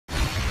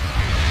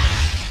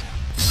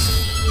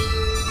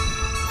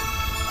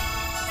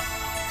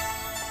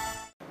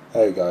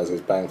Hey guys,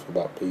 it's Bang for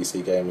about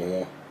PC Gaming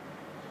here.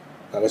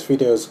 Now this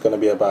video is going to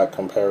be about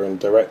comparing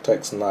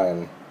DirectX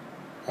 9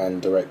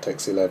 and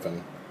DirectX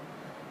 11.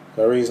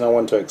 The reason I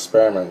want to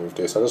experiment with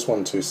this, I just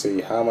want to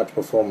see how much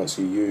performance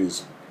you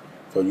use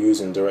for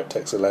using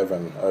DirectX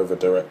 11 over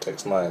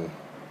DirectX 9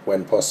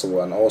 when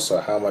possible, and also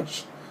how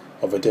much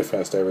of a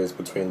difference there is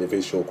between the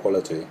visual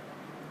quality.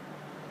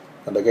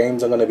 And the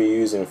games I'm going to be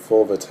using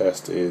for the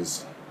test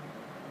is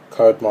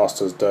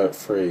Codemasters Dirt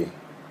 3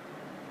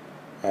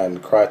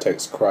 and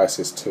Crytek's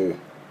Crysis 2.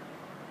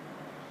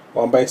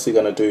 What I'm basically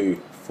going to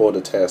do for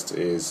the test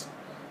is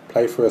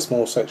play through a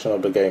small section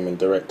of the game in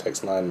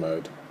DirectX 9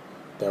 mode,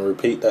 then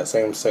repeat that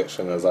same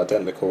section as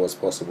identical as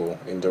possible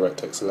in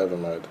DirectX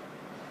 11 mode.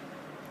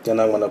 Then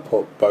I'm going to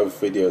put both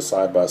videos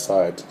side by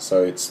side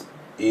so it's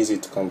easy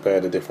to compare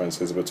the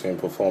differences between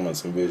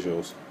performance and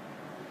visuals.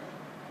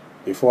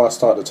 Before I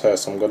start the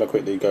test, I'm going to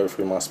quickly go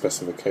through my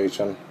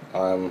specification.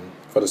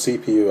 For the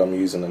CPU, I'm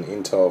using an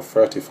Intel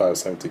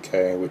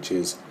 3570K, which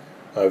is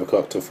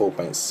overclocked to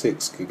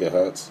 4.6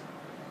 GHz.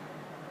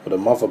 For the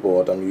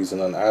motherboard, I'm using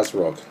an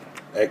ASRock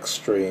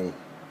Extreme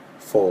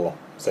 4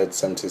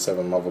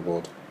 Z77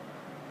 motherboard.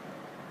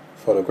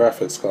 For the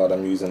graphics card,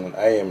 I'm using an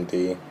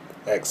AMD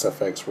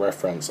XFX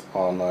Reference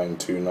R9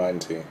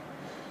 290.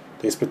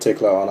 This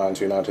particular R9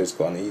 290 has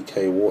got an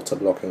EK water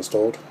block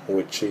installed,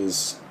 which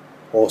is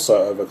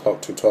also overclocked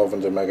to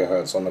 1200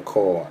 MHz on the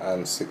core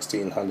and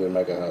 1600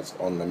 MHz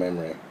on the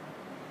memory.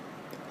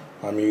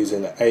 I'm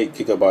using 8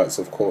 GB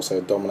of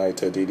Corsair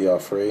Dominator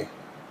DDR3.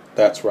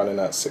 That's running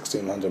at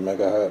 1600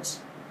 MHz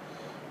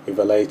with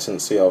a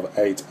latency of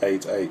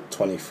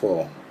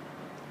 88824.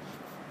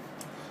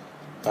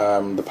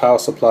 The power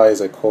supply is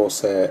a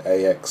Corsair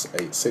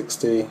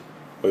AX860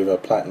 with a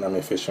platinum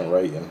efficient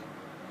rating,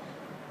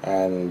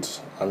 and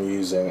I'm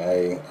using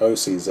a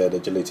OCZ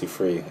Agility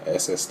 3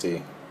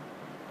 SSD.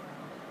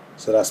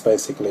 So that's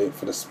basically it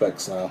for the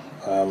specs now.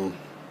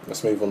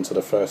 Let's move on to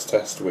the first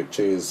test, which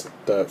is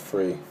Dirt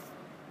 3.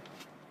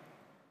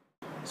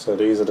 So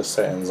these are the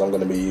settings I'm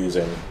going to be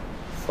using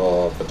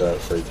for the Dirt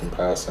 3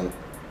 comparison.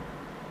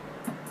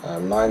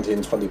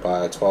 1920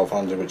 by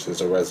 1200, which is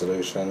the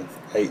resolution,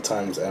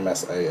 8x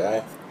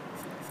MSAA.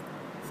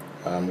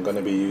 I'm going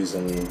to be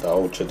using the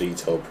Ultra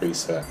Detail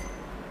preset.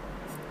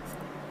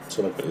 Just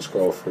going to quickly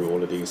scroll through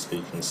all of these so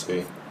you can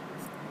see.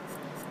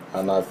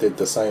 And I did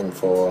the same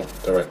for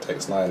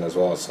DirectX 9 as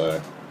well,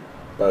 so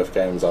both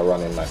games are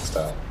running maxed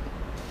out.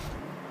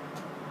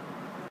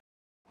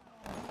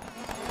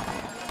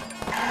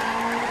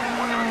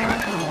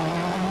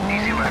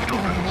 Easy left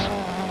opens.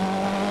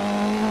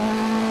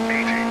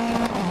 80.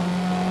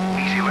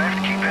 Easy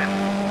left, keep in.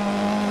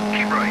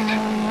 Keep right.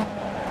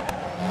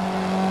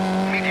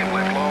 Medium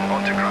left long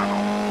onto gravel.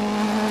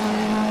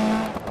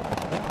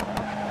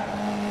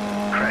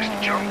 Crest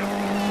jump.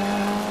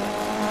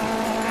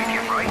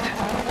 Medium right.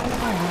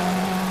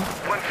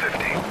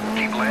 150.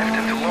 Keep left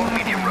into long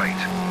medium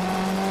right.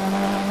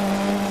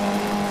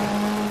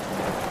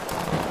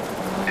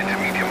 Into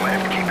medium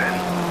left, keep in.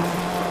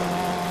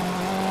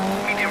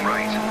 Medium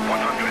right,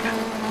 100.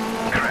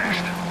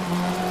 Crest.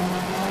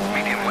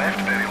 Medium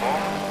left, very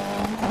long.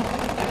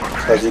 Over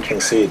crest. As you can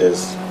see,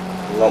 there's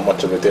not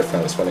much of a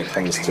difference when it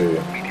comes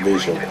to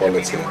visual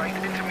quality.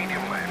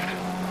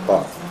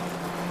 But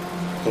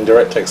in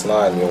DirectX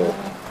 9, you're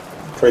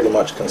pretty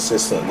much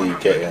consistently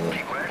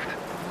getting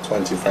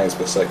 20 frames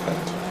per second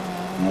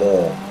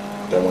more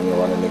than when you're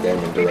running the game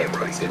in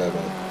DirectX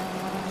 11.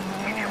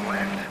 Medium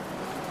left,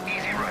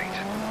 easy right.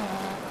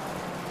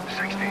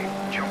 60,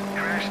 jump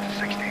crest,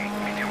 60,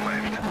 medium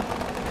left.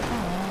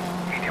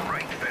 Medium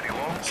right, very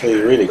long. So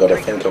you really got to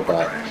think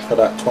about, for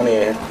that 20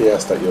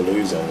 FPS that you're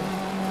losing,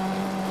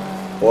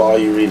 what are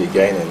you really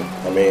gaining?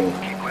 I mean,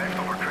 Keep left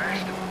over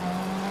crest.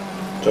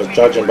 just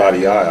judging by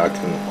the eye, I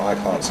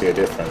can't see a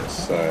difference.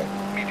 So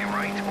Medium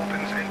right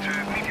opens into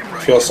medium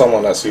right. if you're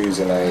someone that's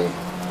using a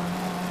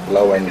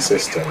low-end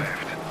system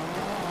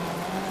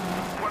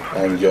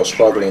and you're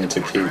struggling to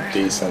keep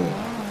decent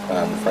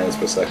frames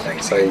per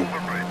second, say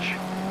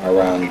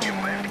around,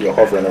 you're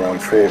hovering around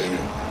 40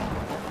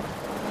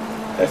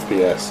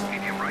 FPS,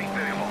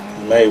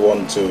 you may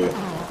want to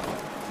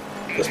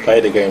just play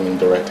the game in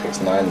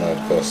DirectX 9 mode,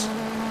 because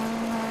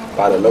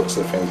by the looks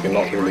of things you're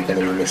not really going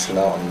to be missing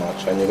out on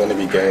much, and you're going to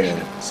be gaining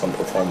some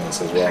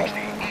performance as well.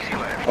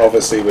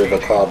 Obviously with a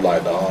card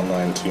like the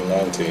R9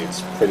 290,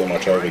 it's pretty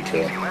much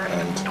overkill,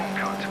 and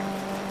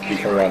you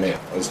can run it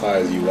as high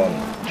as you want.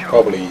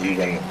 Probably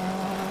even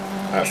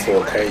at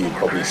 4K you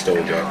probably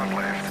still get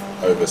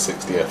over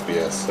 60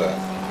 FPS. So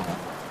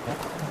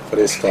for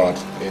this card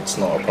it's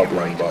not a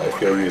problem, but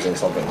if you're using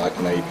something like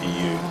an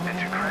APU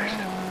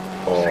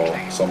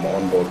or some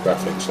onboard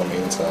graphics from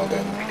Intel,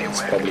 then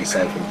it's probably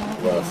something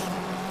worth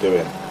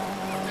doing.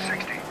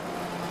 60.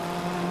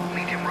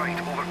 Medium right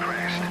over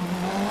crest.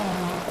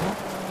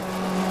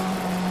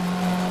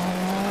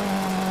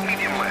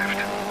 Medium left.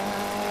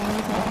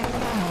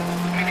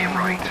 Medium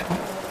right.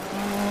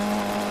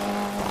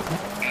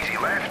 Easy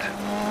left.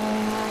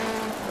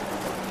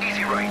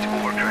 Easy right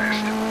over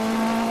crest.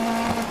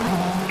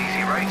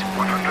 Easy right,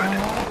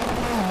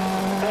 100.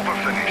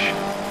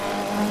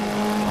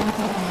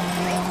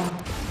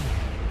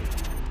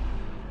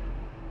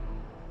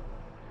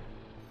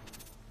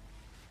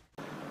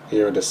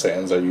 Here are the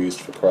settings I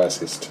used for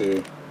Crysis 2.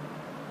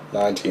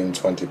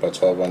 1920 by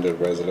 1200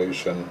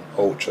 resolution,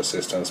 Ultra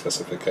system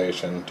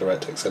specification,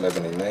 DirectX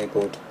 11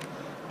 enabled.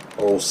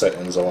 All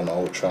settings are on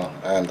Ultra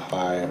and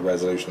high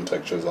resolution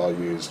textures are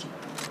used.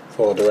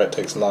 For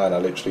DirectX 9 I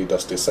literally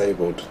just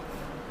disabled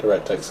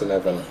DirectX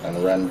 11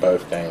 and ran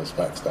both games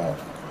maxed out.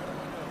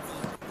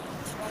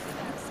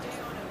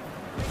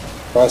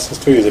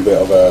 Crysis 2 is a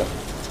bit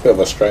of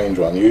a strange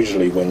one.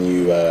 Usually when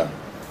you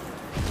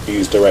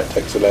use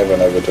DirectX 11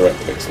 over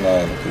DirectX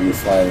 9 you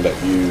find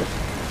that you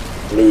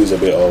lose a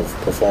bit of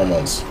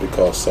performance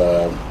because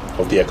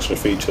of the extra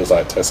features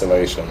like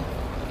tessellation,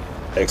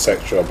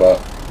 etc. But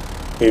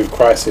with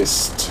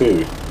Crysis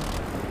 2,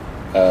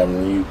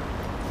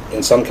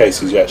 in some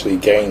cases you actually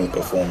gain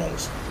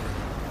performance.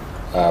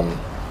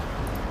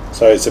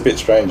 So it's a bit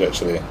strange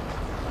actually.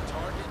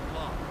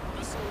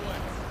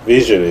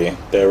 Visually,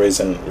 there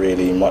isn't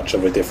really much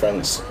of a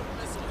difference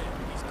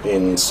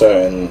in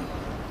certain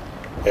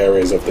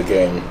areas of the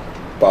game,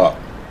 but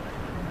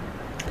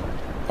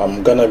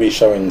I'm gonna be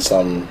showing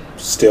some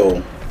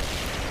still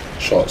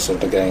shots of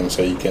the game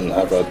so you can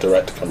have a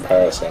direct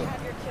comparison.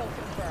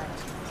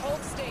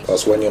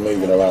 Because when you're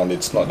moving around,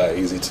 it's not that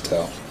easy to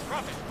tell.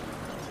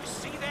 You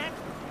see that?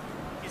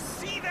 You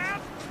see that?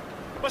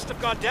 Must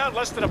have gone down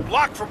less than a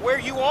block from where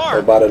you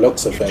are. But by the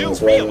looks of things,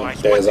 when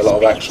there's a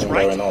lot of action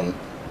going on,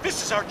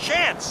 this is our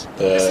chance.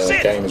 the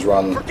games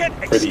run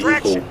pretty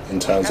equal in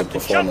terms of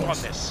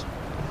performance.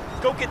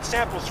 Go get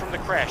samples from the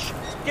crash.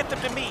 Get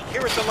them to me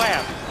here at the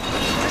lab.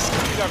 This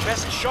could be our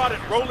best shot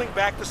at rolling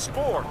back the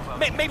spore.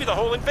 Maybe the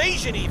whole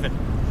invasion even.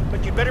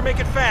 But you better make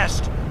it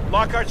fast.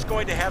 Lockhart's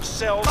going to have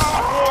cells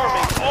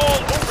swarming all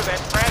over that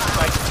crash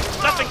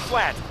site. Nothing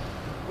flat.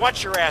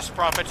 Watch your ass,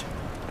 Prophet.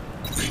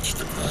 Reach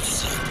the crash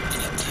site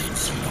and obtain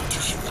some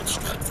nutrition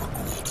extract for gold.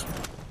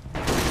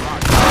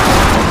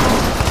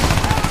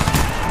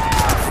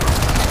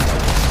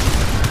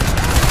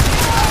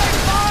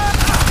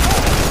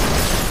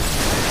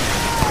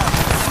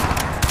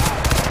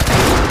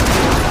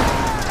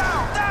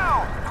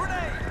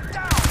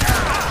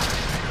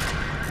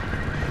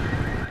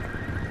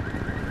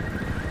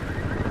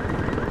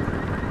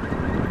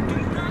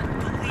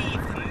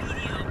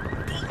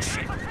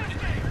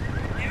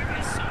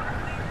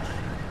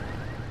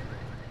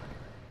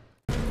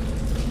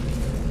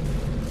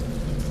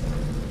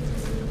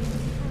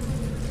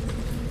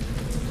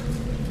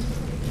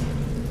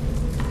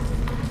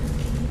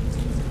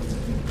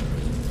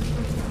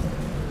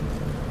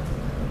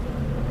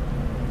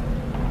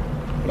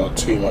 Not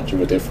too much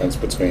of a difference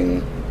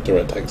between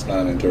DirectX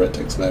 9 and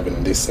DirectX 11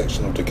 in this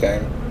section of the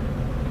game.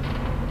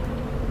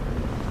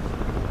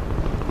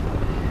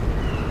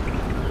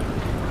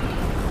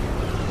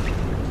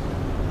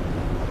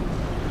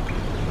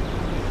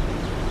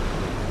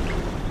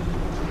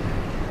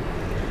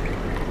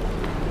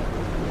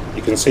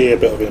 You can see a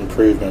bit of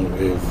improvement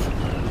with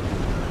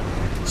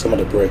some of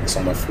the bricks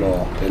on the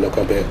floor. They look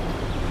a bit,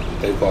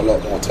 they've got a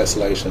lot more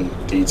tessellation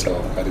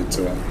detail added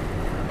to them.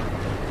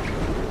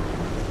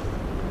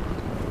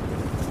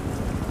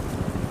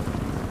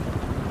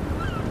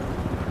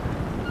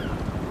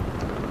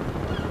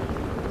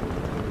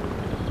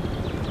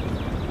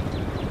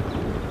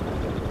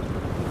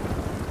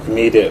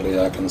 Immediately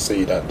I can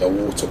see that the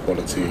water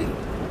quality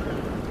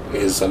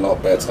is a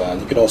lot better, and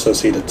you can also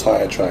see the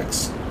tyre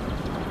tracks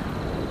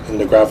in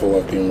the gravel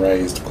have been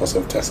raised because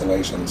of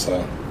tessellation,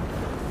 so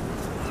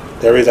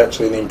there is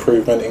actually an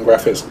improvement in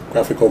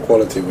graphical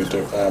quality with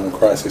the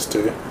Crysis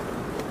 2,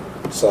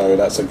 so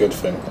that's a good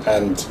thing,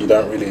 and you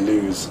don't really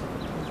lose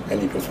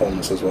any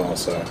performance as well,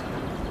 so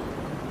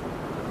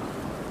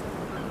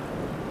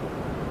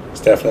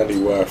it's definitely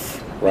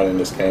worth running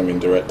this game in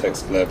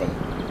DirectX 11.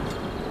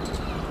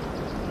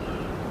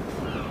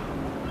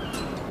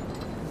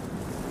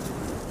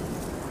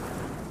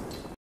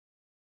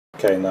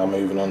 Okay, now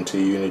moving on to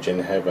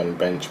Unigine Heaven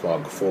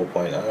Benchmark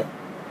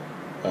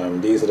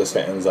 4.0. These are the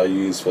settings I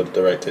use for the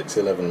DirectX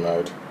 11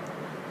 mode.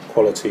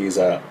 Quality is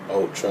at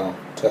Ultra,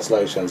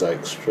 tessellation is at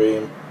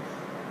Extreme,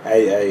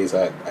 AA is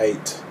at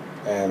 8,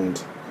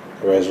 and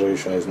the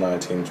resolution is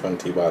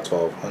 1920 by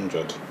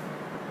 1200.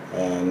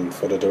 And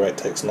for the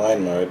DirectX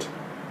 9 mode,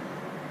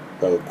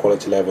 the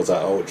quality level is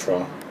at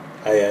Ultra,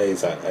 AA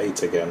is at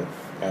 8 again,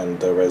 and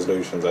the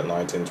resolution is at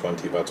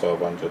 1920 by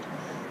 1200.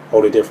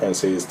 Only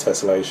difference is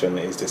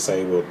tessellation is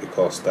disabled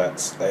because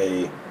that's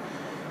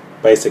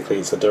basically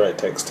it's a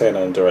DirectX 10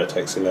 and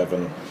DirectX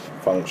 11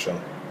 function.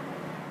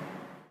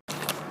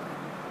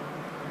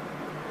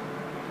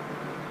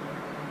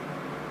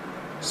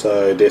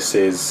 So this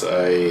is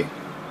a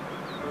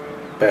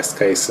best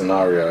case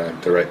scenario,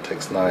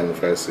 DirectX 9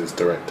 versus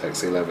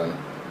DirectX 11.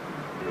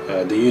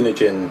 The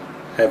Unigine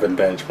Heaven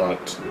benchmark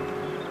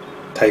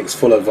takes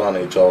full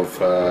advantage of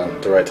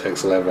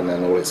DirectX 11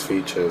 and all its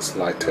features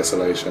like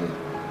tessellation.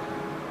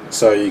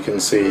 So you can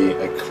see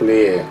a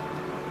clear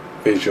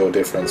visual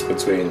difference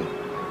between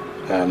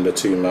the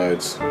two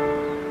modes,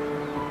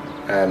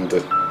 and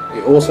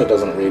it also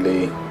doesn't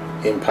really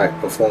impact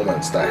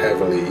performance that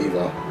heavily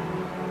either.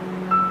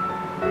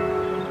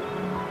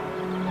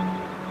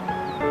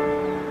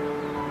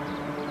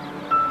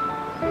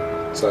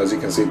 So as you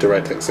can see,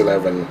 DirectX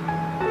 11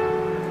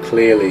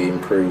 clearly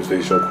improves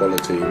visual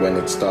quality when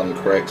it's done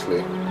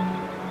correctly.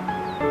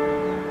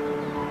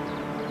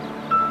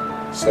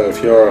 So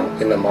if you're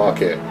in the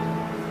market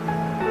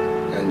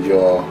and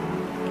you're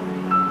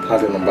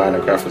planning on buying a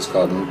graphics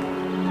card,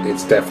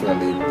 it's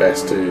definitely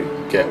best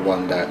to get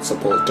one that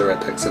supports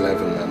DirectX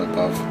 11 and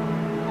above.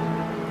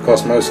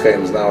 Because most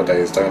games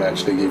nowadays don't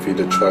actually give you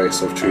the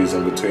choice of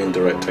choosing between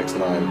DirectX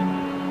 9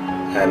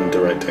 and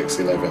DirectX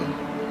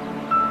 11.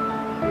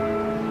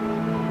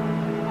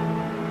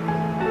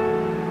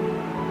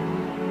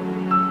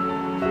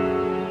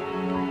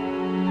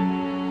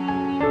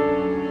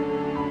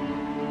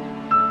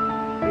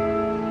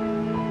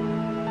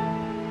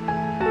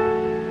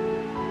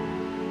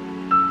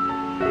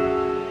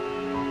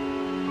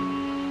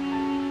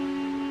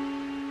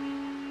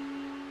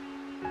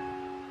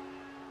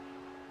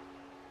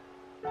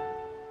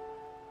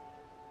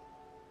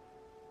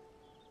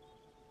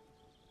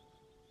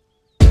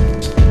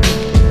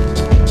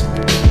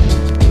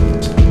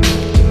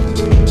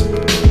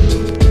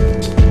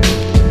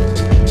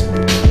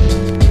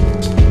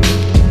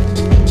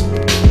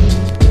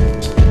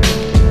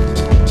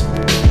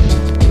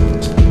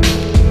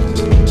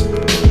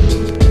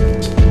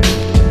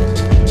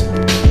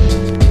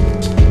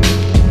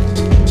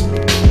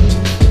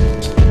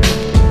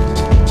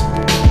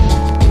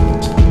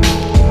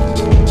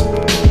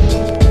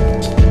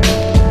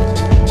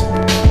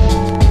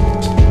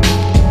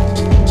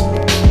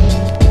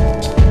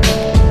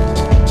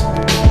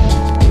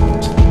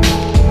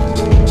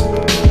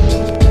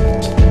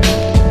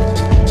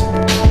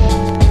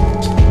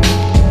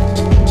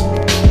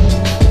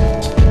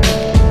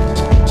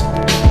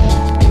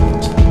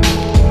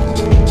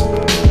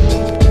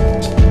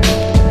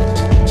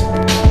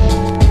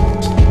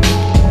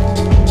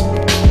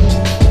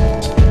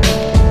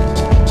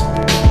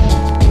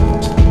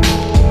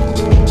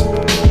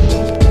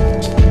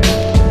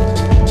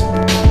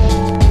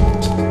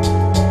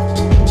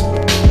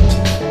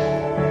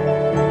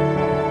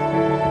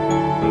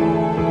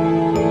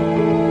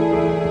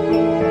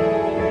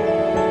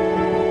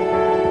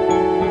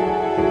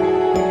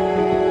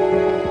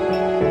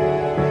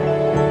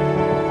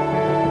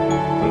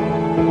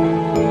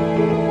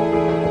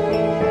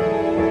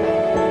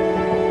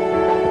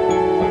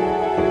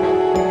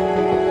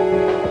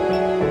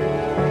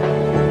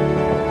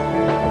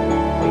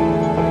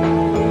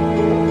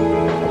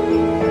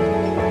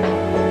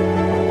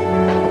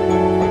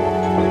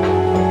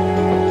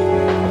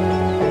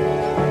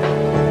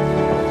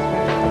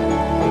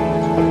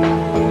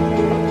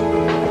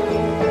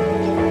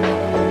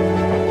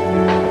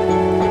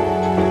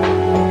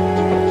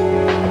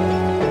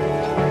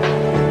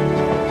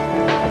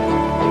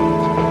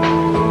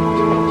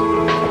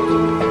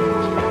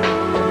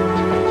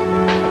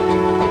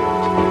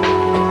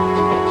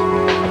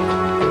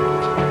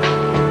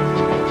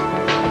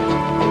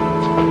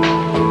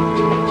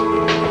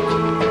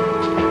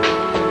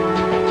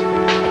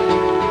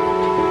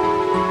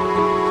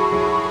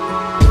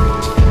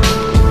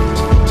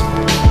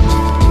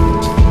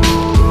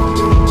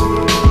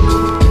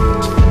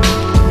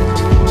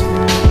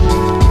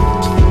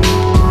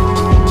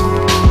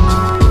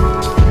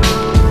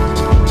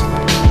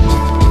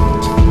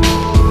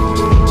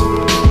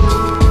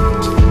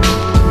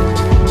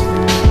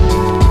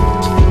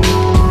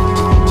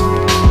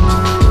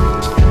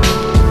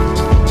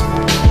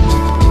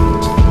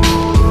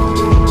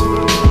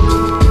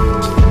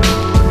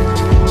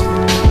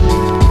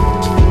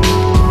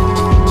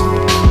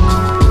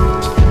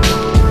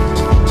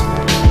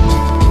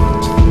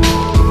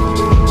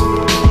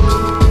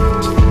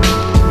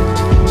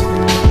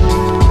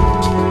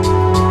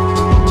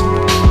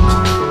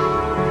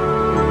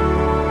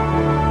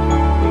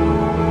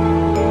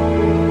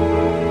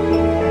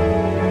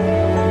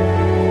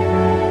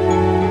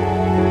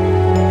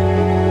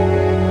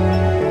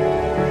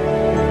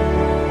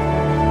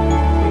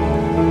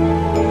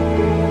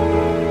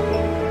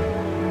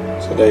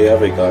 So there you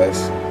have it,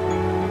 guys.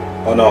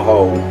 On a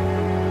whole,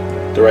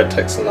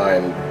 DirectX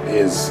 9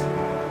 is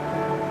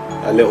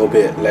a little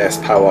bit less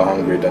power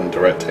hungry than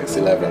DirectX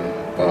 11,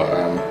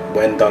 but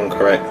when done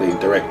correctly,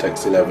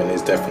 DirectX 11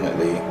 is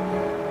definitely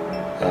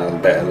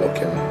better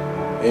looking.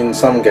 In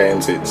some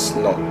games it's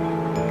not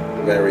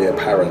very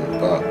apparent,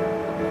 but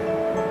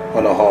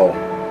on a whole,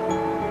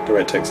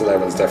 DirectX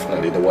 11 is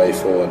definitely the way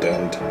forward,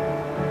 and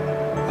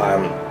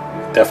I'm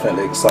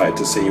definitely excited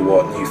to see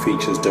what new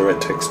features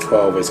DirectX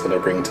 12 is going to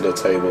bring to the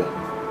table.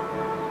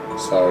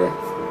 So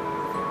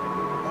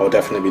I'll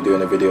definitely be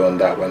doing a video on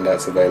that when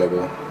that's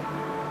available.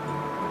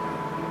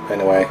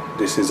 Anyway,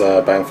 this is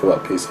Bang for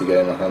Buck PC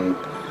Gamer, and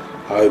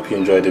I hope you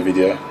enjoyed the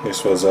video.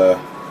 This was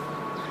a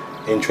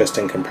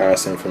interesting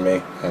comparison for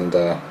me, and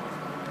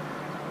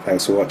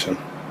thanks for watching.